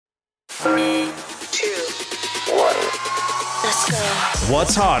Three, two, one. Let's go.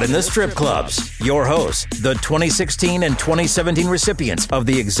 What's hot in the strip clubs? Your hosts, the 2016 and 2017 recipients of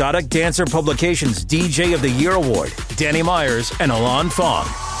the Exotic Dancer Publications DJ of the Year Award, Danny Myers and Alon Fong.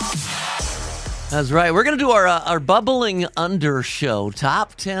 That's right. We're going to do our Bubbling Under show.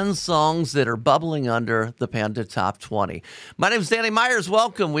 Top 10 songs that are bubbling under the Panda Top 20. My name is Danny Myers.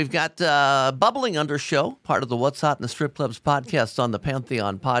 Welcome. We've got Bubbling Under show, part of the What's Hot in the Strip Clubs podcast on the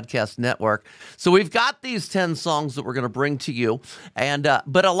Pantheon Podcast Network. So we've got these 10 songs that we're going to bring to you. And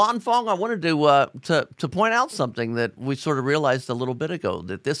but Alon Fong, I wanted to point out something that we sort of realized a little bit ago,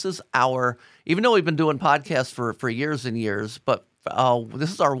 that this is our, even though we've been doing podcasts for years and years, but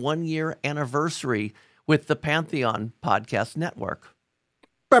this is our 1-year anniversary with the Pantheon Podcast Network.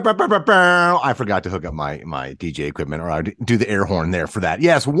 I forgot to hook up my DJ equipment, or I do the air horn there for that.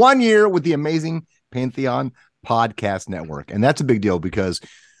 Yes, 1 year with the amazing Pantheon Podcast Network. And that's a big deal because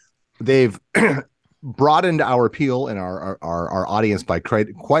they've broadened our appeal and our audience by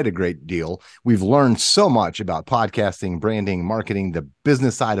quite a great deal. We've learned so much about podcasting, branding, marketing, the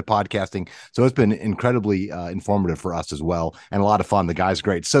business side of podcasting. So it's been incredibly informative for us as well, and a lot of fun. The guy's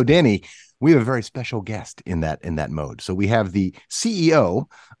great. So Danny, we have a very special guest in that mode. So we have the CEO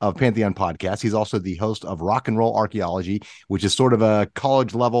of Pantheon Podcast. He's also the host of Rock and Roll Archaeology, which is sort of a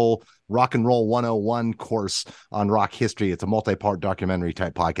college level rock and roll 101 course on rock history. It's a multi-part documentary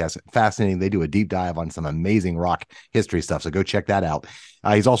type podcast. Fascinating. They do a deep dive on some amazing rock history stuff. So go check that out.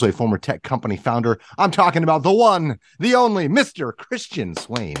 He's also a former tech company founder. I'm talking about the one, the only Mr. Christian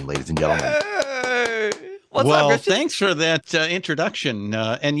Swain, ladies and gentlemen. What's up, Christian? Thanks for that introduction.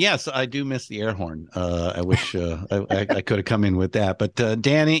 And yes, I do miss the air horn. I wish I could have come in with that. But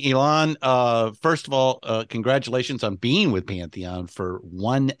Danny, Elon, first of all, congratulations on being with Pantheon for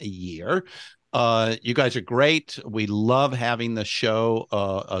 1 year. You guys are great. We love having the show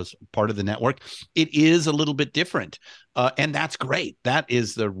as part of the network. It is a little bit different. And that's great. That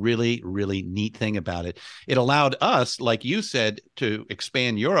is the really, really neat thing about it. It allowed us, like you said, to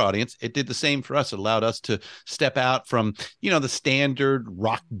expand your audience. It did the same for us. It allowed us to step out from, the standard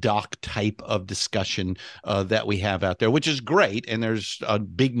rock doc type of discussion that we have out there, which is great. And there's a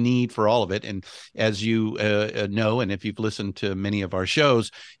big need for all of it. And as you know, and if you've listened to many of our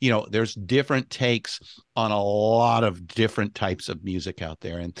shows, there's different takes on a lot of different types of music out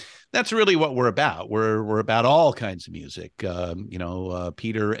there. And that's really what we're about. We're about all kinds of music.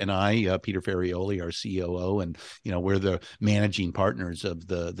 Peter and I, Peter Ferrioli, our COO, and, we're the managing partners of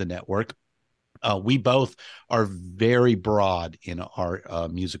the network. We both are very broad in our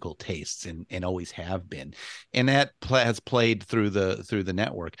musical tastes and always have been. And that has played through the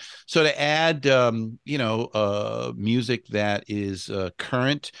network. So to add, music that is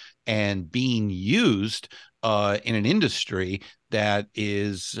current and being used in an industry that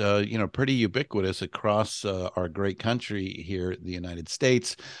is, pretty ubiquitous across our great country here in the United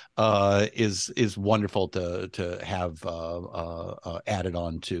States, is wonderful to have added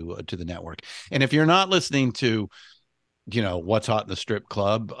on to the network. And if you're not listening to, What's Hot in the Strip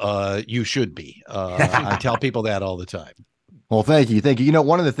Club, you should be. I tell people that all the time. Well, thank you.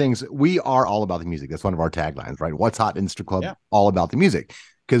 One of the things, we are all about the music. That's one of our taglines, right? What's Hot in the Strip Club? Yeah. All about the music.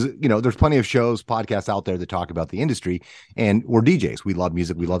 Because, there's plenty of shows, podcasts out there that talk about the industry, and we're DJs. We love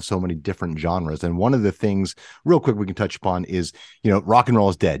music. We love so many different genres. And one of the things, real quick, we can touch upon is, rock and roll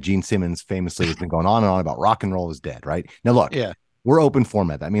is dead. Gene Simmons famously has been going on and on about rock and roll is dead, right? Now, look, we're open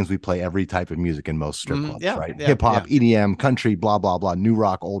format. That means we play every type of music in most strip clubs, right? Hip hop, EDM, country, blah, blah, blah, new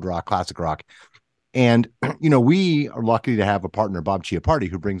rock, old rock, classic rock. And, we are lucky to have a partner, Bob Chiappardi,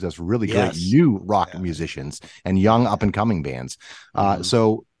 who brings us really great new rock musicians and young up and coming bands.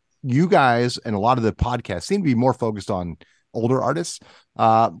 So you guys and a lot of the podcasts seem to be more focused on older artists.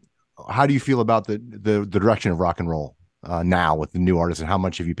 How do you feel about the direction of rock and roll now with the new artists, and how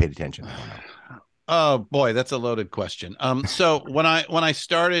much have you paid attention? Oh boy, that's a loaded question. So when I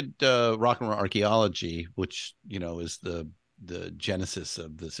started Rock and Roll Archaeology, which, is the genesis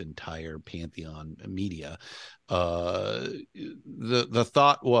of this entire Pantheon media, the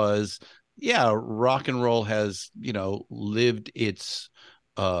thought was, rock and roll has, lived its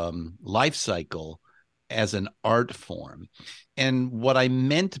life cycle as an art form. And what I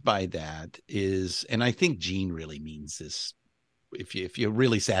meant by that is, and I think Gene really means this, if you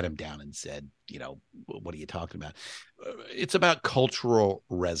really sat him down and said, what are you talking about? It's about cultural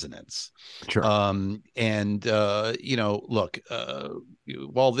resonance. Sure. Look,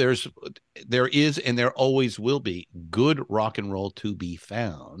 while there is and there always will be good rock and roll to be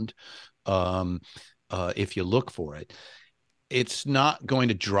found, if you look for it, it's not going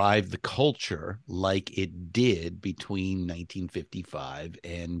to drive the culture like it did between 1955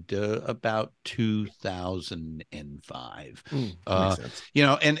 and about 2005. I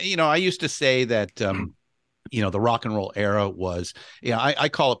used to say that the rock and roll era was, I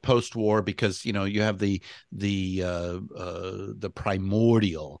call it post-war because you have the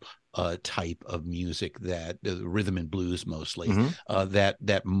primordial type of music, that rhythm and blues mostly,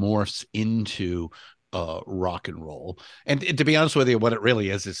 that morphs into rock and roll. And to be honest with you, what it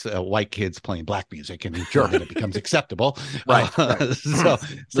really is white kids playing black music, and then it becomes acceptable. Right.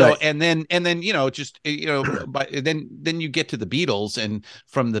 And then then you get to the Beatles, and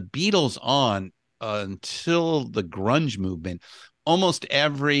from the Beatles on until the grunge movement, almost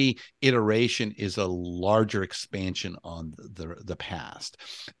every iteration is a larger expansion on the past.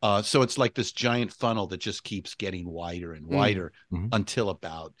 So it's like this giant funnel that just keeps getting wider and wider until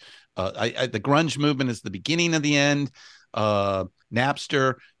about the grunge movement is the beginning of the end.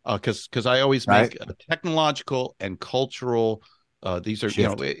 Napster, because I always make technological and cultural. These are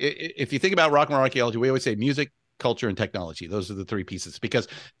if you think about rock and roll archaeology, we always say music, culture, and technology. Those are the three pieces, because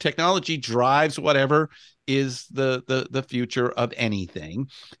technology drives whatever is the future of anything.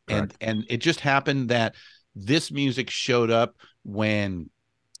 And it just happened that this music showed up when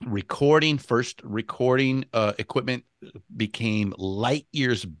first recording equipment became light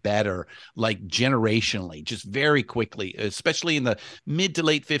years better, like generationally, just very quickly, especially in the mid to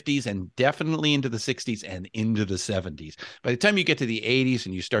late 50s and definitely into the 60s and into the 70s. By the time you get to the 80s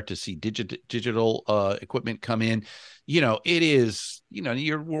and you start to see digital equipment come in, it is,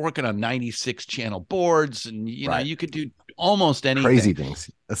 you're working on 96 channel boards, and you could do almost anything. Crazy things.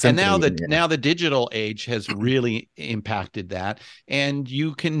 And now the digital age has really impacted that, and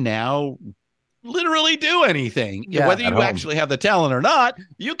you can now literally do anything. Whether you actually have the talent or not,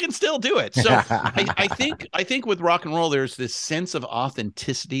 you can still do it. So I think with rock and roll, there's this sense of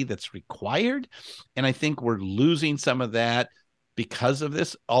authenticity that's required, and I think we're losing some of that because of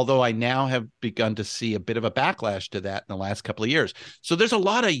this, although I now have begun to see a bit of a backlash to that in the last couple of years. So there's a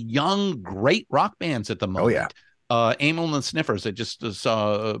lot of young, great rock bands at the moment. Oh, yeah. Amyl and the Sniffers, I just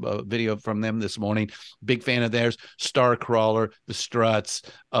saw a video from them this morning. Big fan of theirs. Starcrawler, the Struts.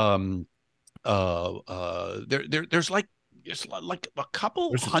 There's like a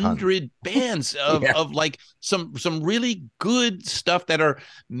couple hundred bands of like some really good stuff that are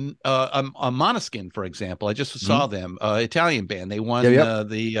Måneskin, for example. I just saw them, Italian band. They won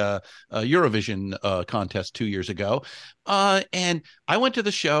the Eurovision contest 2 years ago, and I went to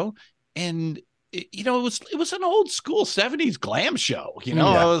the show, and it was an old school 70s glam show.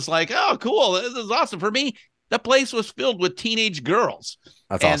 I was like, oh, cool, this is awesome. For me, the place was filled with teenage girls.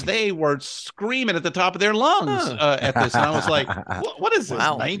 That's awesome. And they were screaming at the top of their lungs at this. And I was like, what is this,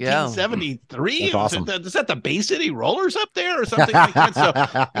 1973? That's awesome. Is that the Bay City Rollers up there or something like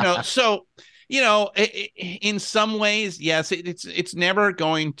that? So, in some ways, yes, it's never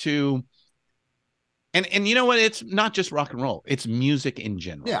going to. And you know what? It's not just rock and roll. It's music in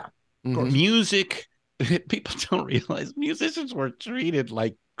general. Yeah. Music, people don't realize musicians were treated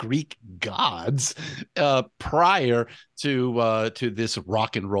like Greek gods prior to this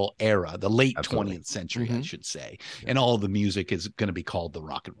rock and roll era, the late 20th century, I should say. And all the music is going to be called the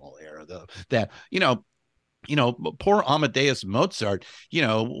rock and roll era. Poor Amadeus Mozart,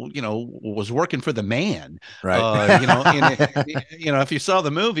 was working for the man, right? If you saw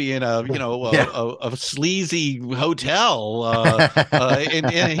the movie in a sleazy hotel,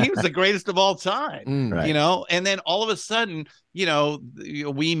 and he was the greatest of all time, and then all of a sudden,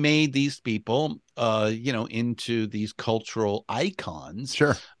 we made these people, into these cultural icons.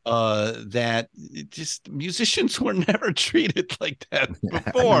 Sure. That just musicians were never treated like that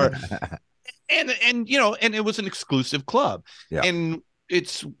before. And it was an exclusive club, and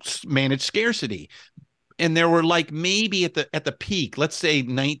it's managed scarcity. And there were like maybe at the peak, let's say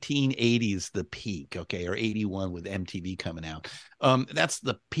 1980s, the peak, okay, or 81 with MTV coming out. That's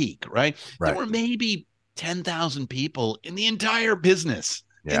the peak, right? There were maybe 10,000 people in the entire business,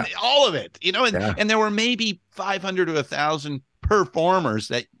 and all of it, and there were maybe 500 to 1,000 performers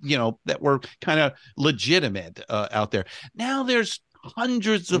that were kind of legitimate out there. Now there's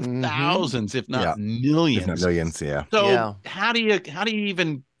hundreds of thousands, if not millions. So how do you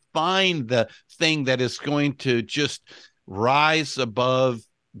even find the thing that is going to just rise above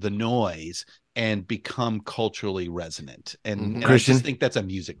the noise and become culturally resonant? And I just think that's a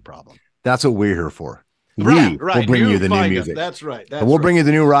music problem. That's what we're here for. We'll bring you the new music. That's right. We'll bring you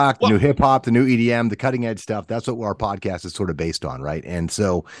the new rock, the new hip hop, the new EDM, the cutting edge stuff. That's what our podcast is sort of based on, right? And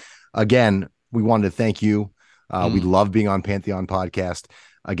so, again, we wanted to thank you. We love being on Pantheon Podcast.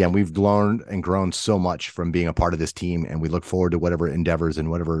 again, we've learned and grown so much from being a part of this team, and we look forward to whatever endeavors and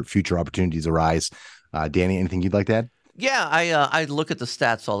whatever future opportunities arise. Danny, anything you'd like to add? Yeah, I look at the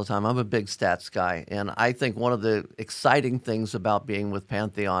stats all the time. I'm a big stats guy, and I think one of the exciting things about being with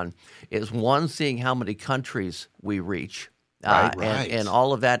Pantheon is, one, seeing how many countries we reach. And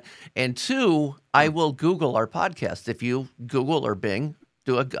all of that. And two, I will Google our podcast. If you Google or Bing,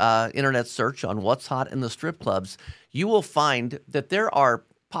 do a internet search on what's hot in the strip clubs, you will find that there are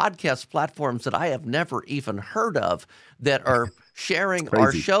podcast platforms that I have never even heard of that are sharing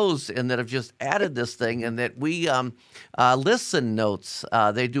our shows and that have just added this thing, and that we listen notes.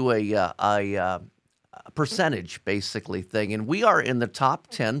 They do a percentage basically thing, and we are in the top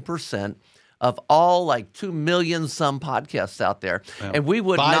 10% of all, like 2 million some podcasts out there. Well, and we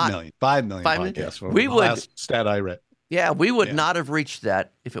would 5 million podcasts. We would, last stat I read. Yeah, we would not have reached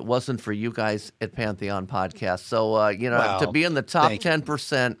that if it wasn't for you guys at Pantheon Podcast. So, to be in the top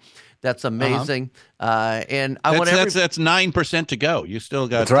 10%, that's amazing. And I want that's 9% to go. You still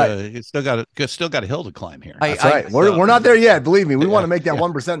got you still got a hill to climb here. That's right. We're not there yet. Believe me, we want to make that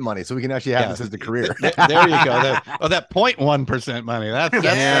 1% money so we can actually have this as a career. There you go. That 0.1% money. Now we're talking.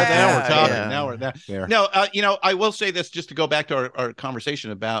 Yeah. Now we're there. No, I will say this, just to go back to our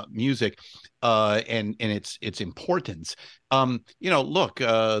conversation about music. And its importance. Look,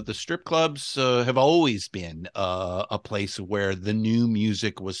 the strip clubs have always been a place where the new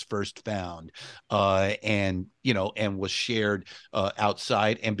music was first found, and was shared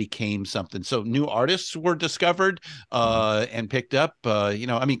outside and became something. So new artists were discovered and picked up.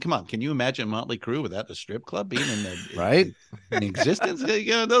 Come on, can you imagine Motley Crue without the strip club being in existence?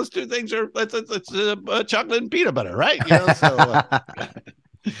 Those two things are it's chocolate and peanut butter, right?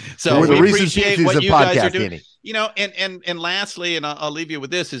 So we appreciate what you guys are doing. And lastly, and I'll leave you with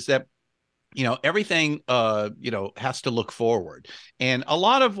this, is that everything has to look forward, and a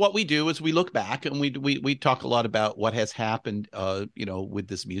lot of what we do is we look back, and we talk a lot about what has happened with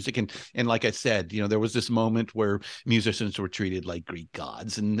this music, and like I said, there was this moment where musicians were treated like Greek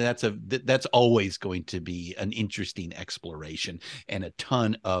gods, and that's always going to be an interesting exploration, and a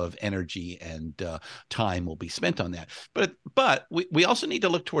ton of energy and time will be spent on that. But we also need to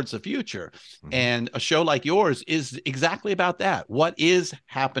look towards the future, and a show like yours is exactly about that. What is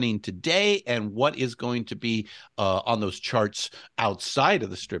happening today, and what is going to be on those charts outside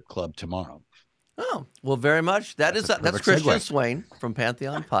of the strip club tomorrow? Oh, well, very much. That's Christian Swain from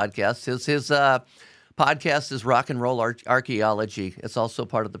Pantheon Podcast. His podcast is Rock and Roll Archaeology. It's also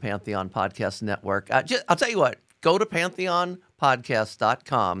part of the Pantheon Podcast Network. I'll tell you what, go to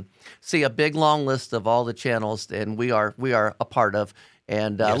pantheonpodcast.com, see a big long list of all the channels, and we are a part of.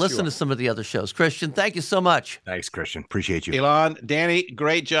 And listen to some of the other shows. Christian, thank you so much. Thanks, Christian. Appreciate you. Elon, Danny,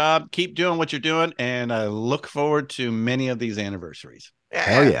 great job. Keep doing what you're doing, and I look forward to many of these anniversaries.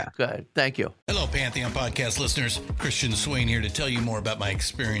 Hell yeah. Good. Thank you. Hello, Pantheon Podcast listeners. Christian Swain here to tell you more about my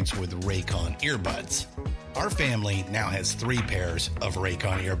experience with Raycon earbuds. Our family now has 3 pairs of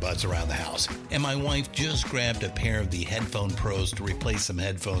Raycon earbuds around the house, and my wife just grabbed a pair of the Headphone Pros to replace some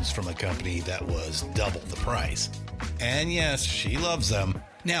headphones from a company that was double the price. And yes, she loves them.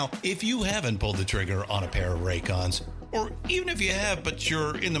 Now, if you haven't pulled the trigger on a pair of Raycons, or even if you have, but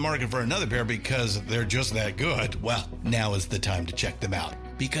you're in the market for another pair because they're just that good, well, now is the time to check them out,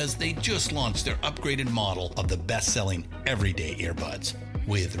 because they just launched their upgraded model of the best-selling everyday earbuds.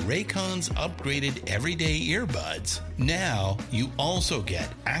 With Raycon's upgraded everyday earbuds, now you also get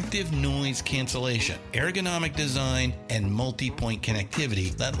active noise cancellation, ergonomic design, and multi-point connectivity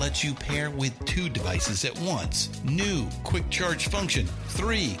that lets you pair with 2 devices at once. New quick charge function,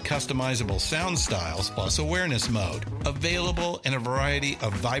 3 customizable sound styles, plus awareness mode. Available in a variety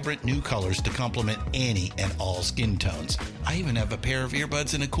of vibrant new colors to complement any and all skin tones. I even have a pair of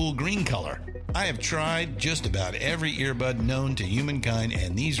earbuds in a cool green color. I have tried just about every earbud known to humankind,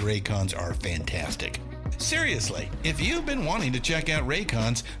 and these Raycons are fantastic. Seriously, if you've been wanting to check out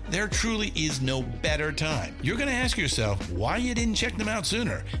Raycons, there truly is no better time. You're going to ask yourself why you didn't check them out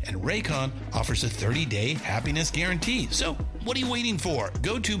sooner, and Raycon offers a 30-day happiness guarantee. So what are you waiting for?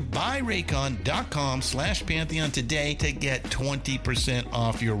 Go to buyraycon.com/Pantheon today to get 20%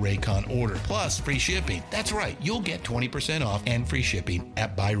 off your Raycon order, plus free shipping. That's right, you'll get 20% off and free shipping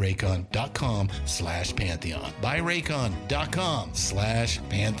at buyraycon.com/Pantheon.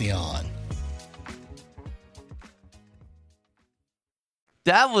 buyraycon.com/Pantheon.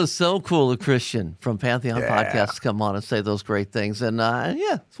 That was so cool of Christian from Pantheon Podcast to come on and say those great things. And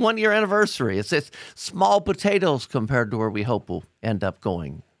it's 1-year anniversary. It's small potatoes compared to where we hope we'll end up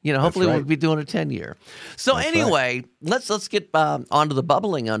going. Hopefully we'll be doing a 10-year. So let's get onto the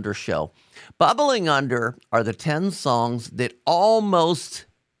Bubbling Under show. Bubbling Under are the 10 songs that almost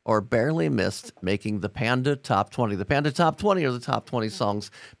or barely missed making the Panda Top 20. The Panda Top 20 are the top 20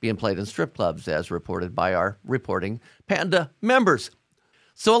 songs being played in strip clubs, as reported by our reporting Panda members.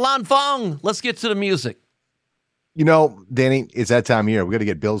 So, Alon Fong, let's get to the music. You know, Danny, it's that time of year. We're going to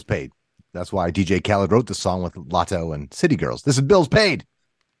get bills paid. That's why DJ Khaled wrote the song with Lotto and City Girls. This is Bills Paid.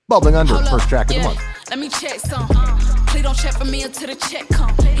 Bubbling Under, first track of the month. Let me check some. Please don't check for me until the check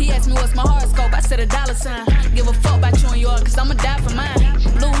come. He asked me what's my horoscope. I said $. Give a fuck about you and yours, cause I'ma die for mine.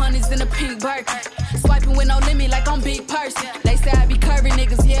 Blue honey's in a pink Birkin. Swiping with no limit like I'm big person. They say I be curvy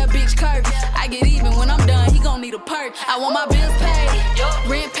niggas, yeah, bitch curvy. I get even when I'm done, he gon' need a perk. I want my bills paid,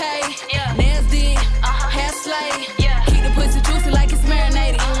 rent paid, nails did, hair slayed. Keep the pussy juicy like it's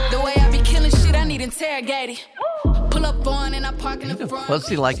marinated. The way I be killing shit, I need interrogated. Pull up on and I park in the front.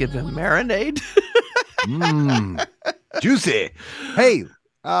 Pussy like it been marinated. Juicy. Hey,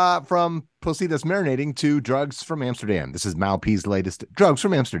 from pussy that's marinating to drugs from Amsterdam. This is Mal P's latest Drugs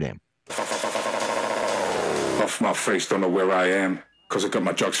from Amsterdam. Off my face, don't know where I am, cause I got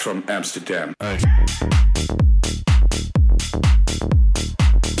my drugs from Amsterdam.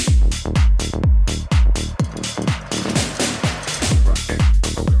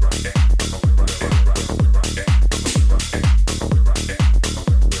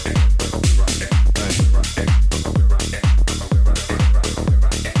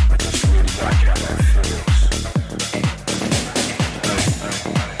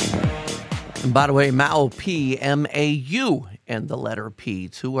 By the way, Mau P, M-A-U, and the letter P.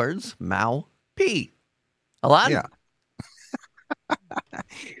 2 words, Mau P. Alon? Yeah.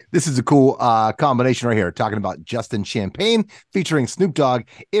 This is a cool combination right here. Talking about Justin Champagne featuring Snoop Dogg,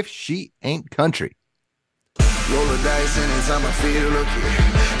 If She Ain't Country. Roll the dice anytime I feel lucky.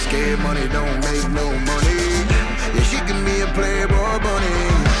 Scared money don't make no money. Yeah, she can be a playboy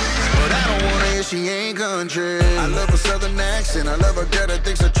bunny. But I don't want her if she ain't country. I love a southern accent. I love a girl that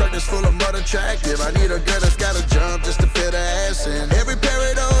thinks her truck is full of mud attractive. I need a girl that's got to jump just to fit her ass in. Every pair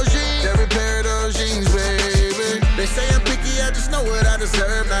of those jeans, baby. They say I'm picky, I just know what I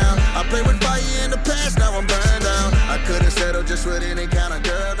deserve now. I played with fire in the past, now I'm burned out. I couldn't settle just with any kind of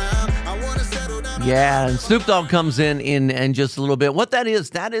girl now. I want to settle down. Yeah, and Snoop Dogg comes in just a little bit. What that is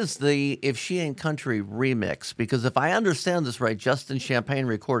the If She Ain't Country remix. Because if I understand this right, Justin Champagne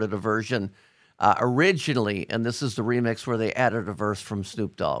recorded a version originally, and this is the remix where they added a verse from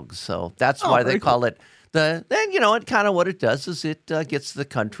Snoop Dogg. So that's why they call it then, you know, it kind of what it does is it gets the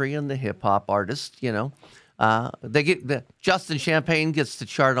country and the hip hop artist, you know. Justin Champagne gets to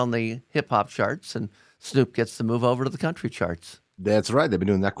chart on the hip hop charts, and Snoop gets to move over to the country charts. That's right. They've been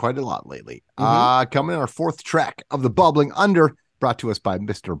doing that quite a lot lately. Coming in our fourth track of the Bubbling Under, brought to us by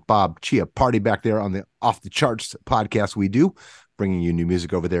Mr. Bob Chia Party back there on the Off the Charts podcast we do, bringing you new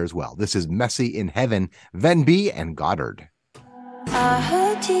music over there as well. This is Messy in Heaven, Ven B and Goddard. I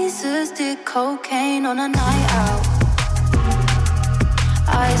heard Jesus did cocaine on a night out.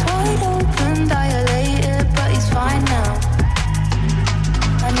 Eyes wide open, dilated, but he's fine now.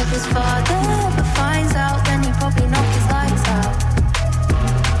 And if his father ever finds out, then he probably knock his lights out.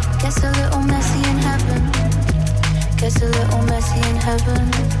 Gets a little messy in heaven. Gets a little messy in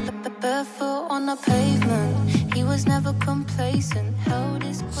heaven. Barefoot on the pavement. He was never complacent. Held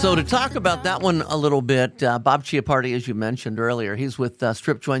his. So to talk about that one a little bit, Bob Chiappardi, as you mentioned earlier, he's with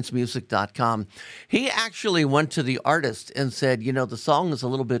stripjointsmusic.com. He actually went to the artist and said, you know, the song is a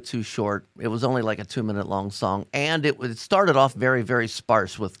little bit too short. It was only like a 2-minute long song. And it started off very, very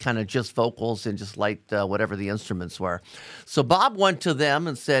sparse with kind of just vocals and just light whatever the instruments were. So Bob went to them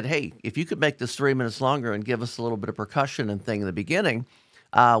and said, hey, if you could make this 3 minutes longer and give us a little bit of percussion and thing in the beginning,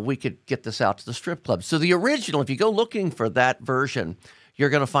 we could get this out to the strip club. So the original, if you go looking for that version, you're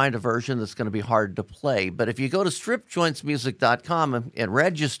going to find a version that's going to be hard to play. But if you go to stripjointsmusic.com and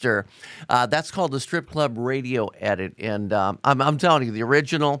register, that's called the Strip Club Radio Edit. And I'm telling you, the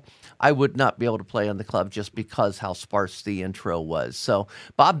original, I would not be able to play in the club just because how sparse the intro was. So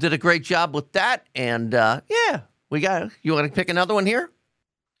Bob did a great job with that. And yeah, you want to pick another one here?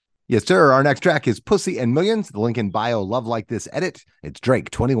 Yes, sir. Our next track is Pussy and Millions. The link in bio, Love Like This edit. It's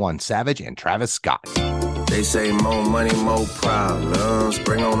Drake, 21 Savage, and Travis Scott. They say more money, more problems.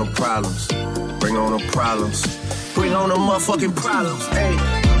 Bring on the problems. Bring on the problems. Bring on the motherfucking problems. Hey.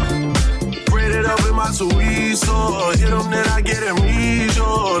 Bread it up in my chorizo. Hit them, then I get amnesia.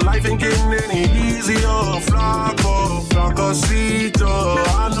 Life ain't getting any easier. Flaco, flacosito.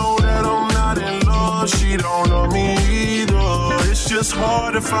 I know that I'm not in love. She don't know me either. It's just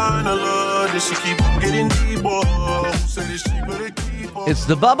hard to find a love that she keep getting deeper. Said it's cheaper to keep her. It's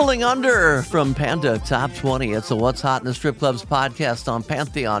the Bubbling Under from Panda Top 20. It's a What's Hot in the Strip Clubs podcast on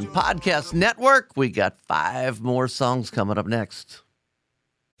Pantheon Podcast Network. We got 5 more songs coming up next.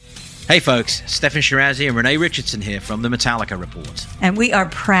 Hey folks, Stefan Shirazi and Renee Richardson here from the Metallica Report. And we are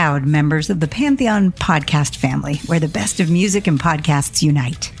proud members of the Pantheon podcast family, where the best of music and podcasts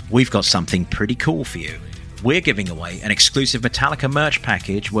unite. We've got something pretty cool for you. We're giving away an exclusive Metallica merch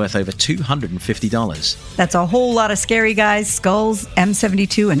package worth over $250. That's a whole lot of Scary Guys, skulls,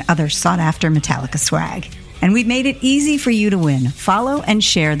 M72, and other sought-after Metallica swag. And we've made it easy for you to win. Follow and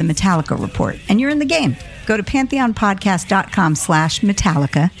share the Metallica Report, and you're in the game. Go to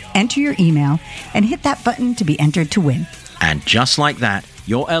pantheonpodcast.com/Metallica, enter your email, and hit that button to be entered to win. And just like that,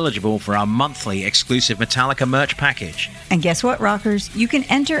 you're eligible for our monthly exclusive Metallica merch package. And guess what, rockers? You can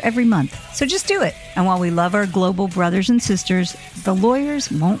enter every month, so just do it. And while we love our global brothers and sisters, the lawyers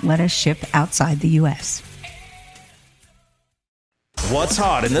won't let us ship outside the U.S. What's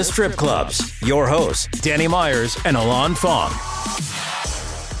hot in the strip clubs? Your hosts, Danny Myers and Alon Fong.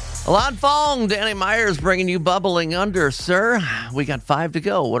 Alon Fong, Danny Myers bringing you Bubbling Under, sir. We got 5 to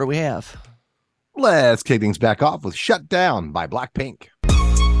go. What do we have? Let's kick things back off with Shut Down by Blackpink.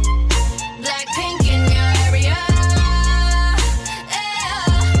 Blackpink in your area.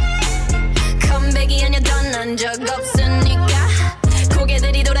 컴백이 아니야 넌 적 없으니까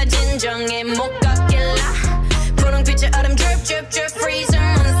고개들이 돌아 진정해 못 걷길라 분홍빛의 얼음 drip drip drip freeze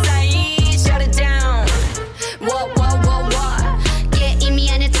on side shut it down what yeah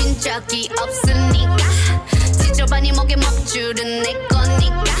이미 안에 진적이 없으니까 지저분이 목에 먹줄은 내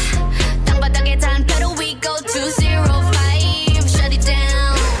거니까 땅바닥에 단패로 we go 205 shut it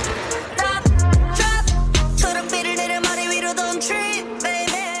down drop drop 초록빛을 내려 머리 위로 don't trip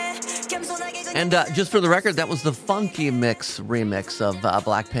baby 겸손하게 And just for the record, that was the Funky Mix remix of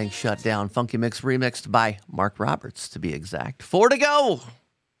Blackpink Shut Down. Funky Mix remixed by Mark Roberts, to be exact. 4 to go.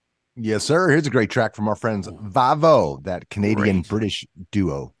 Yes, sir. Here's a great track from our friends Vavo, that Canadian-British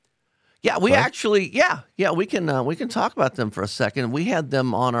duo. Yeah, we actually, we can talk about them for a second. We had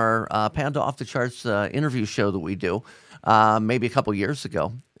them on our Panda Off the Charts interview show that we do maybe a couple years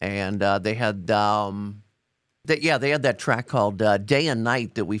ago, and they had they had that track called Day and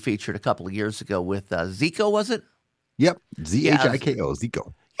Night that we featured a couple of years ago with Zico, was it? Yep, Zhiko,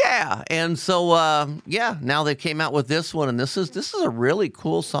 Zico. Yeah, and so now they came out with this one, and this is a really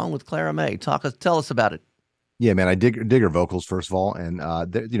cool song with Clara May. Tell us about it. Yeah, man, I dig her vocals first of all, and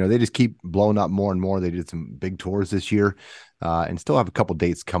they just keep blowing up more and more. They did some big tours this year, and still have a couple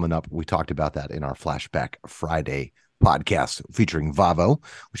dates coming up. We talked about that in our Flashback Friday podcast featuring Vavo,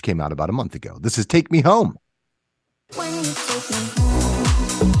 which came out about a month ago. This is "Take Me Home." when you take me home.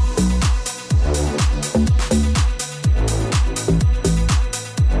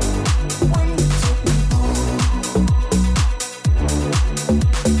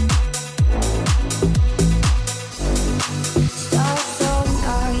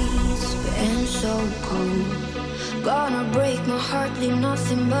 Leave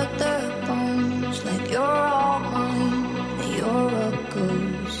nothing but the bones. Like you're all mine and you're a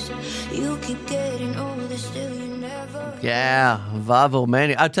ghost. You keep getting older, still you never. Yeah, Vavo,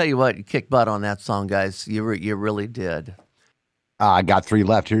 man. I'll tell you what, you kicked butt on that song, guys. You really did. I got 3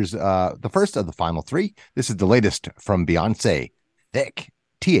 left. Here's the first of the final 3. This is the latest from Beyonce. Thick.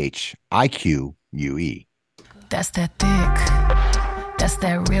 THIQUE. That's that thick. That's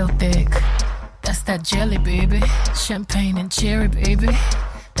that real thick. That's that jelly, baby. Champagne and cherry, baby.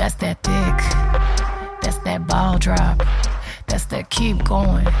 That's that thick. That's that ball drop. That's that keep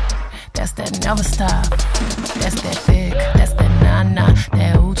going. That's that never stop. That's that thick. That's that na-na.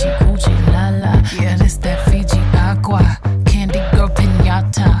 That oochie coochie la la. Yeah, that's that Fiji agua. Candy girl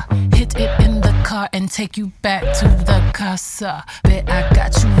pinata. Hit it in the car and take you back to the casa. Bet I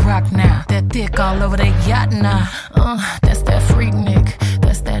got you rock now. That thick all over that yacht now. That's that freak Nick.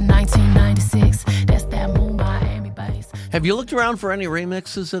 That's that 1996. That's that Moon Miami bass. Have you looked around for any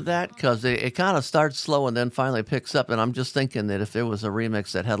remixes of that? Because it kind of starts slow and then finally picks up. And I'm just thinking that if there was a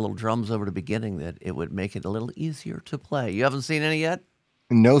remix that had little drums over the beginning, that it would make it a little easier to play. You haven't seen any yet?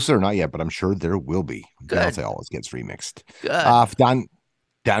 No, sir, not yet, but I'm sure there will be. Good. Beyonce always gets remixed. Good.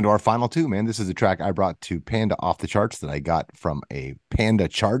 Down to our final 2, man. This is a track I brought to Panda Off the Charts that I got from a Panda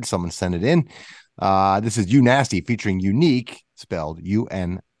chart. Someone sent it in. This is You Nasty featuring Unique, spelled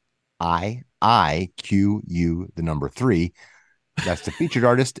UNIIQU, the number 3. That's the featured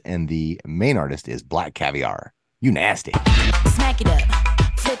artist, and the main artist is Black Caviar. You Nasty. Smack it up,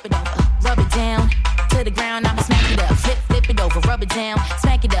 flip it over, rub it down to the ground. I'ma smack it up, flip it over, rub it down.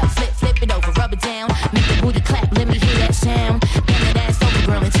 Smack it up, flip it over, rub it down. Make the booty clap, let me hear that sound. Bend that ass over,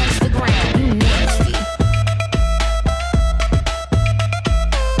 girl, and touch the ground. You nasty.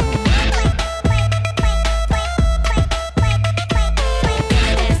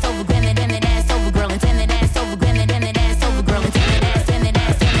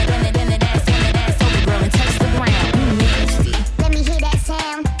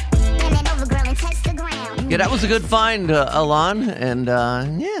 was a good find, Alon, and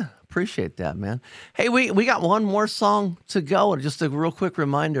yeah, appreciate that, man. Hey, we got one more song to go, and just a real quick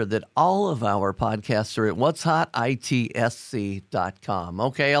reminder that all of our podcasts are at whatshotitsc.com.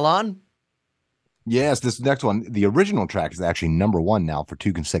 Okay, Alon? Yes, this next one, the original track is actually #1 now for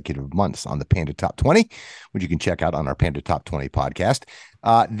 2 consecutive months on the Panda Top 20, which you can check out on our Panda Top 20 podcast.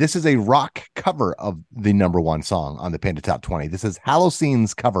 This is a rock cover of the #1 song on the Panda Top 20. This is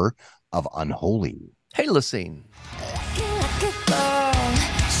Halocene's cover of Unholy. Hey, Halocenne.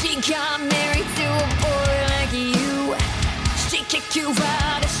 She got married to a boy like you. She kicked you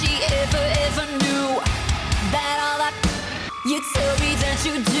out if she ever knew that all that you tell me that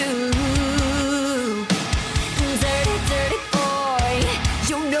you do. Dirty, dirty boy.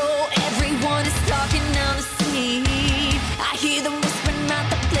 You know everyone is talking down the street. I hear them whispering out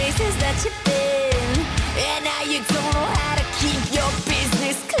the places that you've been, and now you don't know how to keep your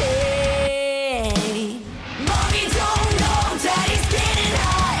business clean. Mommy don't know daddy's getting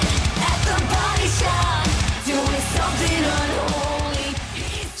hot at the body shop, doing something unholy.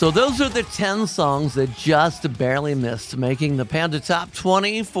 So those are the 10 songs that just barely missed making the Panda Top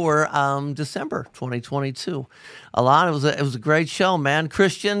 20 for December 2022. Alon, it was a great show, man.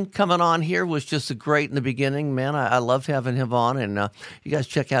 Christian coming on here was just great in the beginning, man. I loved having him on, and you guys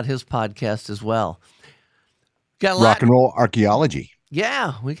check out his podcast as well. Got a lot. Rock and Roll Archaeology.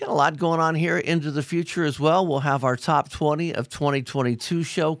 Yeah, we got a lot going on here into the future as well. We'll have our Top 20 of 2022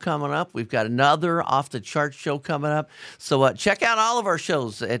 show coming up. We've got another off-the-chart show coming up. So check out all of our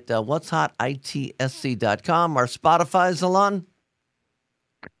shows at whatshotitsc.com. Our Spotify's, Alon.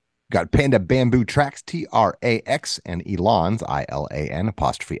 Got Panda Bamboo Tracks, TRAX, and Elon's,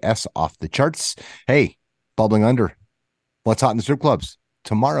 ILAN''S, off the charts. Hey, bubbling under. What's hot in the strip clubs?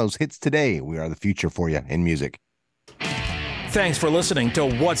 Tomorrow's hits today. We are the future for you in music. Thanks for listening to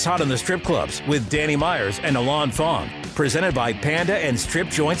What's Hot in the Strip Clubs with Danny Myers and Alon Fong. Presented by Panda and Strip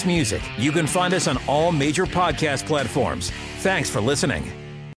Joints Music. You can find us on all major podcast platforms. Thanks for listening.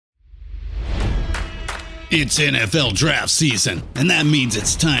 It's NFL draft season, and that means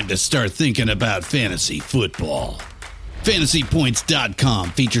it's time to start thinking about fantasy football.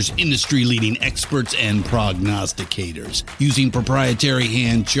 FantasyPoints.com features industry-leading experts and prognosticators using proprietary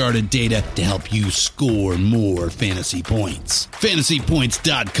hand-charted data to help you score more fantasy points.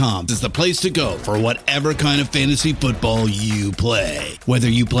 FantasyPoints.com is the place to go for whatever kind of fantasy football you play. Whether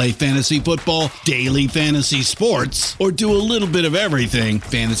you play fantasy football, daily fantasy sports, or do a little bit of everything,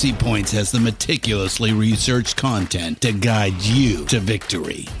 Fantasy Points has the meticulously researched content to guide you to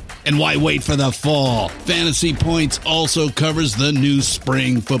victory. And why wait for the fall? Fantasy Points also covers the new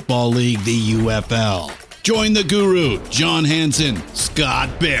spring football league, the UFL. Join the guru, John Hansen,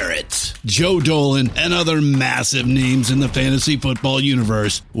 Scott Barrett, Joe Dolan, and other massive names in the fantasy football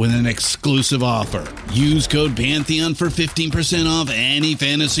universe with an exclusive offer. Use code Pantheon for 15% off any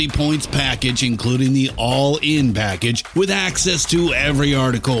Fantasy Points package, including the all-in package, with access to every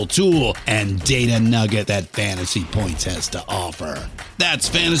article, tool, and data nugget that Fantasy Points has to offer. That's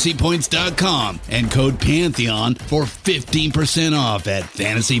FantasyPoints.com and code Pantheon for 15% off at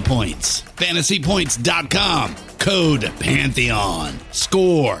Fantasy Points. FantasyPoints.com, code Pantheon.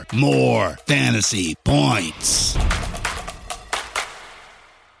 Score more fantasy points.